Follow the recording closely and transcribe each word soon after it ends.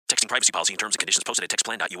Texting privacy policy and terms and conditions posted at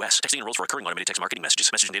textplan.us. Texting enrolls for recurring automated text marketing messages.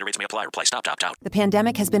 Message and data rates may apply. Reply stop, opt out. The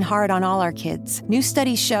pandemic has been hard on all our kids. New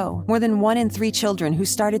studies show more than 1 in 3 children who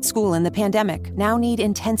started school in the pandemic now need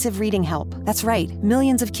intensive reading help. That's right.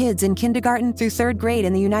 Millions of kids in kindergarten through 3rd grade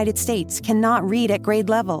in the United States cannot read at grade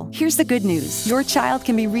level. Here's the good news. Your child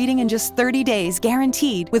can be reading in just 30 days,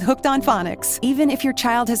 guaranteed, with Hooked on Phonics. Even if your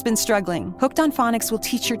child has been struggling, Hooked on Phonics will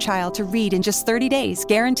teach your child to read in just 30 days,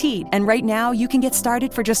 guaranteed. And right now, you can get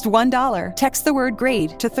started for just $1. Text the word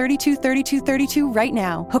GRADE to 323232 right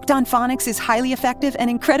now. Hooked on Phonics is highly effective and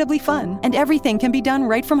incredibly fun. And everything can be done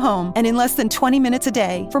right from home and in less than 20 minutes a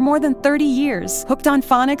day. For more than 30 years, Hooked on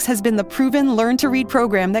Phonics has been the proven learn-to-read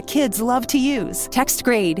program that kids love to use. Text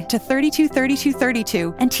GRADE to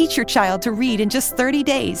 323232 and teach your child to read in just 30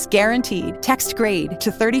 days, guaranteed. Text GRADE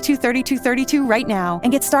to 323232 right now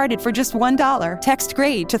and get started for just $1. Text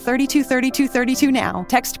GRADE to 323232 now.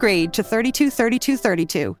 Text GRADE to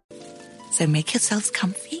 323232. So make yourselves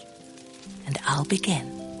comfy, and I'll begin.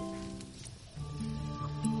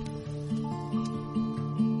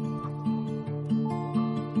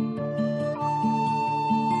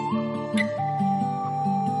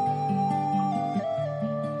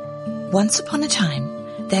 Once upon a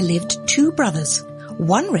time, there lived 2 brothers,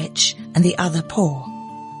 one rich and the other poor.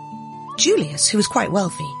 Julius, who was quite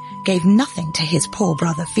wealthy, gave nothing to his poor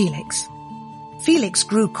brother Felix. Felix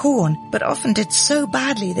grew corn, but often did so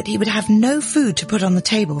badly that he would have no food to put on the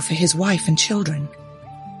table for his wife and children.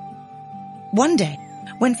 One day,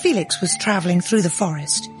 when Felix was traveling through the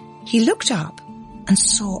forest, he looked up and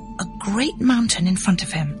saw a great mountain in front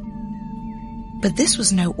of him. But this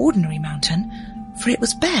was no ordinary mountain, for it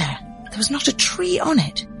was bare. There was not a tree on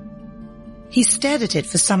it. He stared at it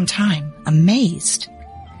for some time, amazed.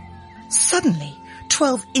 Suddenly,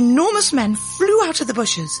 12 enormous men flew out of the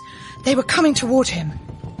bushes. They were coming toward him.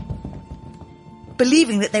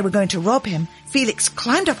 Believing that they were going to rob him, Felix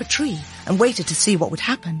climbed up a tree and waited to see what would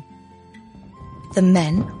happen. The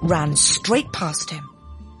men ran straight past him.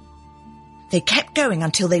 They kept going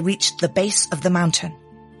until they reached the base of the mountain.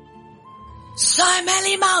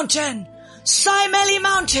 Simeli Mountain! Simeli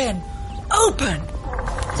Mountain! Open!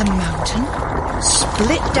 The mountain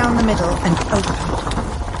split down the middle and opened.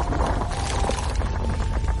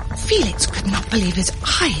 Felix could not believe his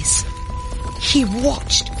eyes. He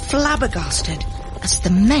watched, flabbergasted, as the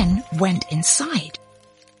men went inside.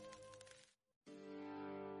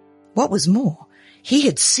 What was more, he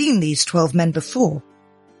had seen these 12 men before.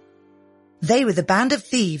 They were the band of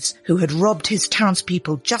thieves who had robbed his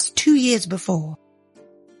townspeople just 2 years before.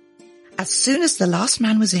 As soon as the last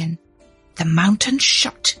man was in, the mountain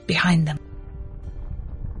shut behind them.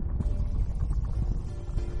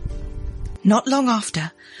 Not long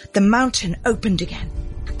after, the mountain opened again,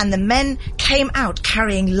 and the men came out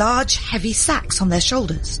carrying large, heavy sacks on their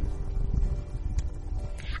shoulders.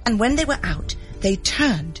 And when they were out, they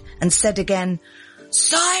turned and said again,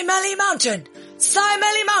 Simeli Mountain!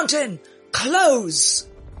 Simeli Mountain! Close!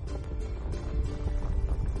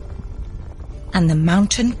 And the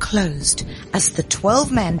mountain closed as the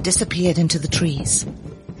 12 men disappeared into the trees.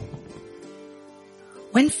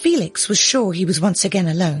 When Felix was sure he was once again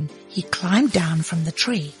alone, he climbed down from the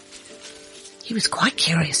tree. He was quite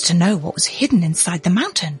curious to know what was hidden inside the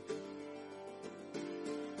mountain.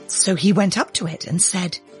 So he went up to it and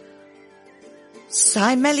said,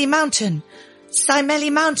 Simeli Mountain!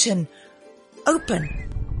 Simeli Mountain! Open!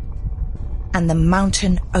 And the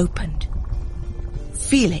mountain opened.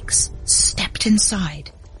 Felix stepped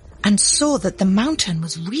inside and saw that the mountain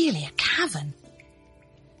was really a cavern.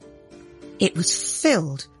 It was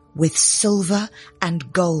filled with silver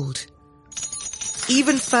and gold.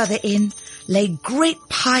 Even further in lay great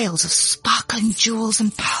piles of sparkling jewels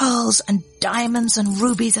and pearls and diamonds and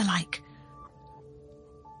rubies alike.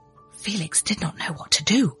 Felix did not know what to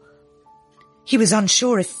do. He was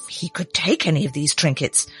unsure if he could take any of these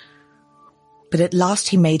trinkets, but at last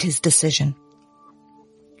he made his decision.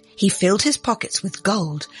 He filled his pockets with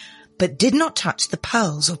gold, but did not touch the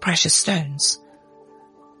pearls or precious stones.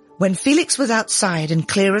 When Felix was outside and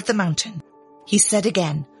clear of the mountain, he said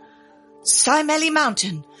again, Simeli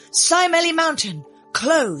Mountain! Simeli Mountain!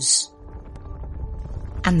 Close!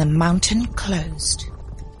 And the mountain closed.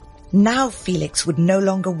 Now Felix would no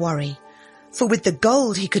longer worry, for with the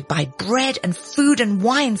gold he could buy bread and food and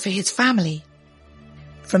wine for his family.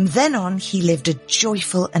 From then on he lived a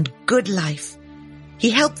joyful and good life.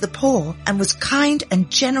 He helped the poor and was kind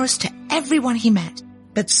and generous to everyone he met.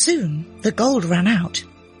 But soon the gold ran out.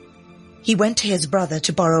 He went to his brother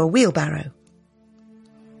to borrow a wheelbarrow.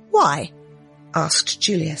 Why? Asked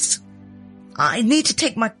Julius. I need to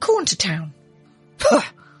take my corn to town.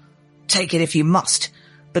 Take it if you must,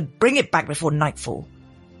 but bring it back before nightfall."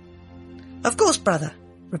 "Of course, brother,"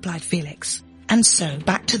 replied Felix. And so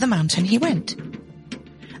back to the mountain he went.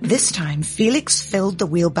 This time Felix filled the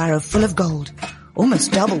wheelbarrow full of gold,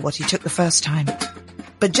 almost double what he took the first time.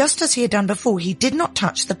 But just as he had done before, he did not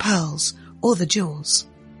touch the pearls or the jewels.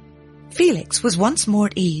 Felix was once more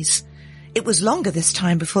at ease. It was longer this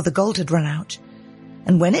time before the gold had run out,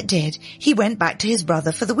 and when it did, he went back to his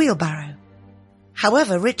brother for the wheelbarrow.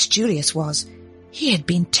 However rich Julius was, he had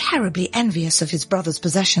been terribly envious of his brother's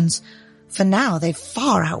possessions, for now they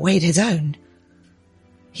far outweighed his own.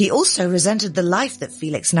 He also resented the life that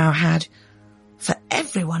Felix now had, for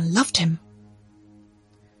everyone loved him.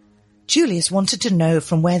 Julius wanted to know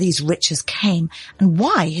from where these riches came and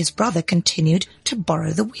why his brother continued to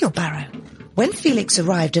borrow the wheelbarrow. When Felix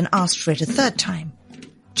arrived and asked for it a third time,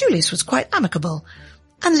 Julius was quite amicable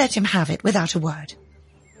and let him have it without a word.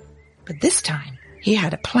 But this time he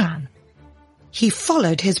had a plan. He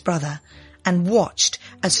followed his brother and watched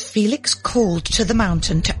as Felix called to the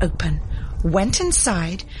mountain to open, went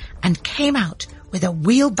inside, and came out with a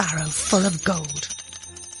wheelbarrow full of gold.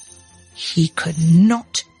 He could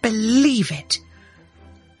not believe it.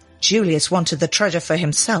 Julius wanted the treasure for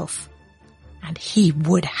himself, and he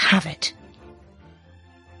would have it.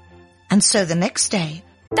 And so the next day,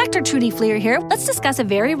 Dr. Trudy Fleer here. Let's discuss a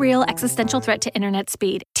very real existential threat to internet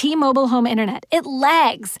speed. T-Mobile Home Internet. It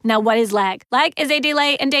lags. Now, what is lag? Lag is a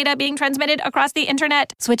delay in data being transmitted across the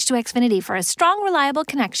internet. Switch to Xfinity for a strong, reliable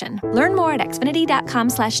connection. Learn more at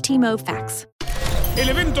xfinity.com/TMOFax. El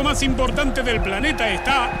evento más importante del planeta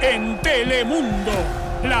está en Telemundo.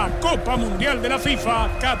 La Copa Mundial de la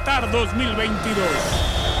FIFA Qatar 2022.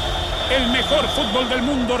 El mejor fútbol del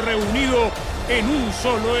mundo reunido en un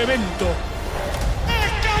solo evento.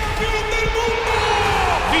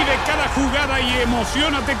 Vive cada jugada y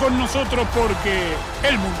emociónate con nosotros porque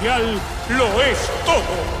el Mundial lo es todo.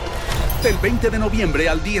 Del 20 de noviembre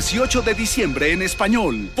al 18 de diciembre en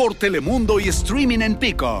español, por Telemundo y streaming en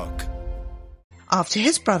Peacock. After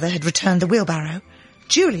his brother had returned the wheelbarrow,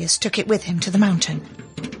 Julius took it with him to the mountain.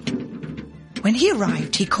 When he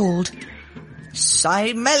arrived, he called,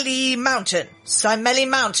 "Simeli Mountain! Simeli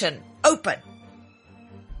Mountain! Open!"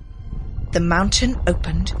 The mountain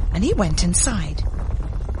opened and he went inside.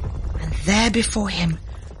 And there before him,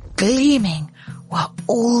 gleaming, were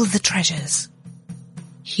all the treasures.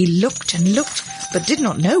 He looked and looked, but did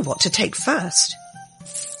not know what to take first.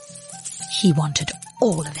 He wanted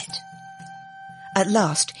all of it. At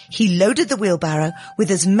last, he loaded the wheelbarrow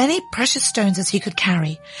with as many precious stones as he could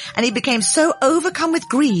carry, and he became so overcome with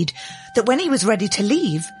greed that when he was ready to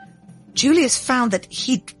leave, Julius found that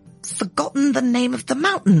he'd forgotten the name of the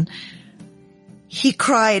mountain. He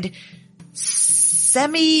cried,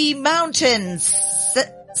 "Simeli Mountain!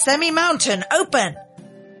 Simeli Mountain, open!"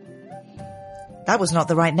 That was not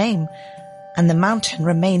the right name, and the mountain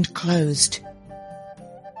remained closed.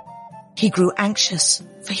 He grew anxious,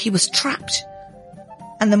 for he was trapped.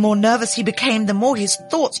 And the more nervous he became, the more his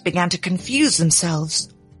thoughts began to confuse themselves.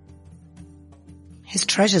 His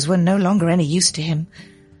treasures were no longer any use to him.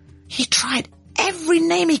 He tried every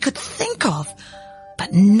name he could think of,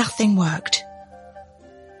 but nothing worked.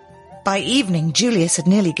 By evening, Julius had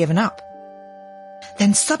nearly given up.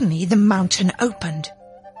 Then suddenly the mountain opened.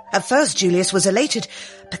 At first Julius was elated,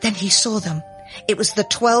 but then he saw them. It was the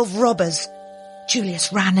 12 robbers.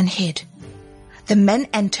 Julius ran and hid. The men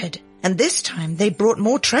entered, and this time they brought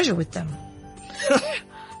more treasure with them.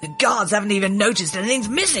 "The guards haven't even noticed anything's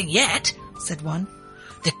missing yet," said one.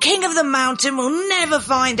 "The king of the mountain will never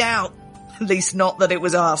find out. At least not that it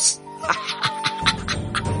was us."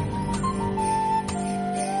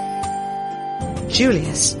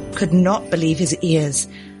 Julius could not believe his ears.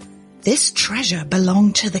 This treasure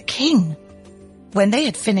belonged to the king. When they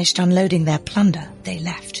had finished unloading their plunder, they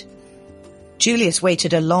left. Julius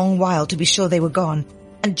waited a long while to be sure they were gone,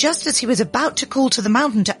 and just as he was about to call to the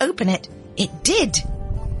mountain to open it, it did.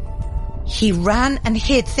 He ran and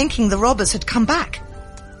hid, thinking the robbers had come back.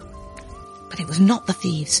 But it was not the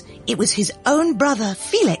thieves. It was his own brother,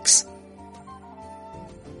 Felix.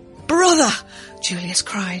 "Brother!" Julius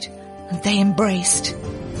cried, and they embraced.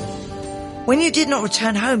 "When you did not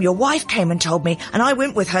return home, your wife came and told me, and I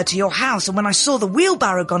went with her to your house, and when I saw the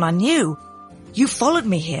wheelbarrow gone, I knew. You followed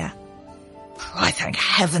me here. I thank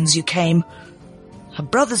heavens you came. A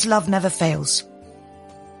brother's love never fails."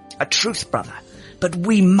 "A truth, brother, but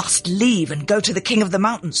we must leave and go to the king of the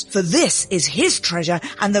mountains, for this is his treasure,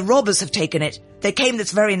 and the robbers have taken it. They came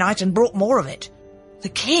this very night and brought more of it." "The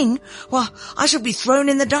king? Well, I shall be thrown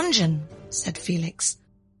in the dungeon," said Felix.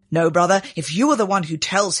 "No, brother, if you are the one who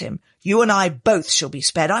tells him, you and I both shall be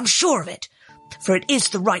spared, I'm sure of it, for it is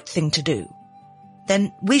the right thing to do."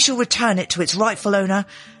 Then we shall return it to its rightful owner,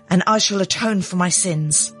 and I shall atone for my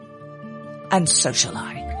sins. And so shall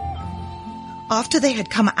I. After they had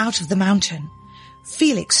come out of the mountain,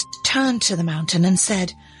 Felix turned to the mountain and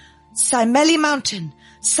said, Simeli Mountain,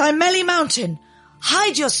 Simeli Mountain,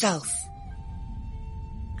 hide yourself.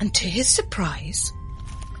 And to his surprise,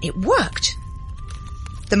 it worked.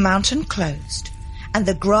 The mountain closed, and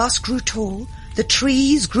the grass grew tall, the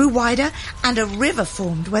trees grew wider, and a river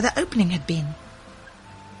formed where the opening had been.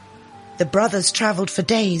 The brothers travelled for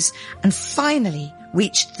days and finally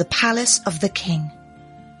reached the palace of the king.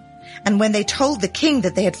 And when they told the king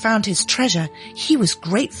that they had found his treasure, he was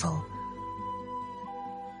grateful.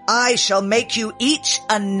 I shall make you each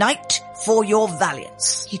a knight for your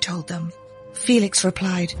valiance, he told them. Felix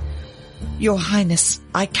replied, Your Highness,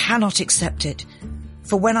 I cannot accept it.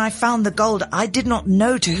 For when I found the gold, I did not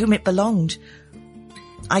know to whom it belonged.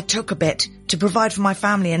 I took a bit to provide for my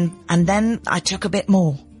family, and then I took a bit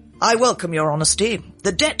more. I welcome your honesty.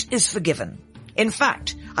 The debt is forgiven. In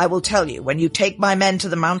fact, I will tell you, when you take my men to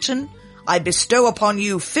the mountain, I bestow upon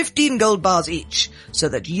you 15 gold bars each, so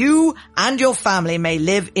that you and your family may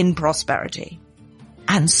live in prosperity.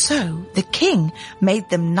 And so the king made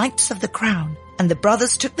them knights of the crown, and the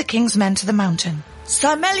brothers took the king's men to the mountain.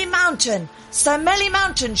 Simeli Mountain! Simeli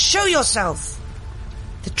Mountain, show yourself!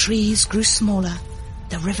 The trees grew smaller,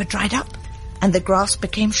 the river dried up, and the grass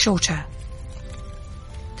became shorter.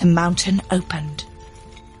 The mountain opened.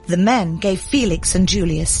 The men gave Felix and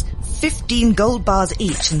Julius 15 gold bars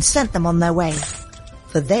each and sent them on their way,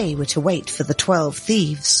 for they were to wait for the 12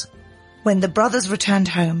 thieves. When the brothers returned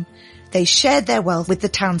home, they shared their wealth with the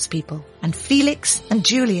townspeople, and Felix and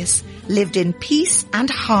Julius lived in peace and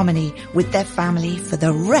harmony with their family for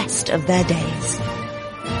the rest of their days.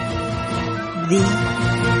 The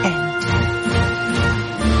end.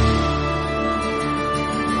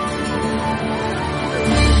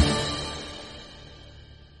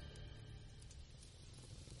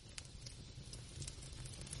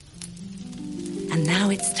 And now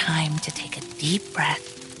it's time to take a deep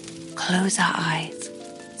breath, close our eyes,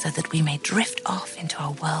 so that we may drift off into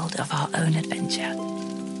a world of our own adventure.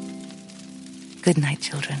 Good night,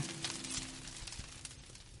 children.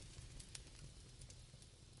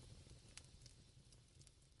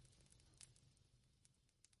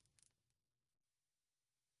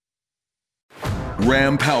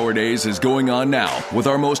 Ram Power Days is going on now with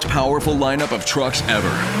our most powerful lineup of trucks ever.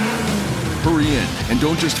 Hurry in and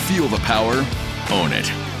don't just feel the power, own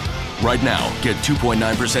it. Right now, get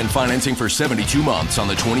 2.9% financing for 72 months on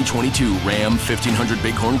the 2022 Ram 1500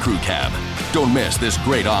 Bighorn Crew Cab. Don't miss this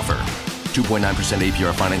great offer. 2.9%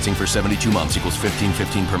 APR financing for 72 months equals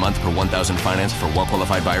 $1,515 per month per $1,000 financed for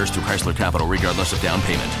well-qualified buyers through Chrysler Capital regardless of down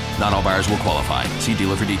payment. Not all buyers will qualify. See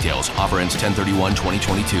dealer for details. Offer ends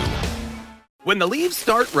 10/31/2022. When the leaves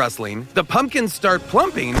start rustling, the pumpkins start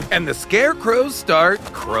plumping, and the scarecrows start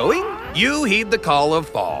crowing, you heed the call of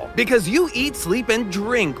fall, because you eat, sleep, and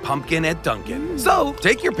drink pumpkin at Dunkin'. So,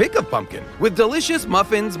 take your pick of pumpkin with delicious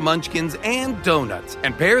muffins, munchkins, and donuts,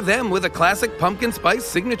 and pair them with a classic pumpkin spice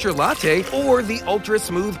signature latte or the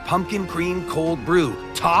ultra-smooth pumpkin cream cold brew,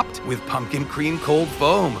 topped with pumpkin cream cold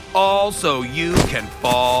foam, all so you can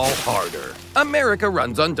fall harder. America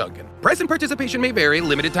runs on Dunkin'. Price and participation may vary.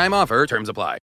 Limited time offer. Terms apply.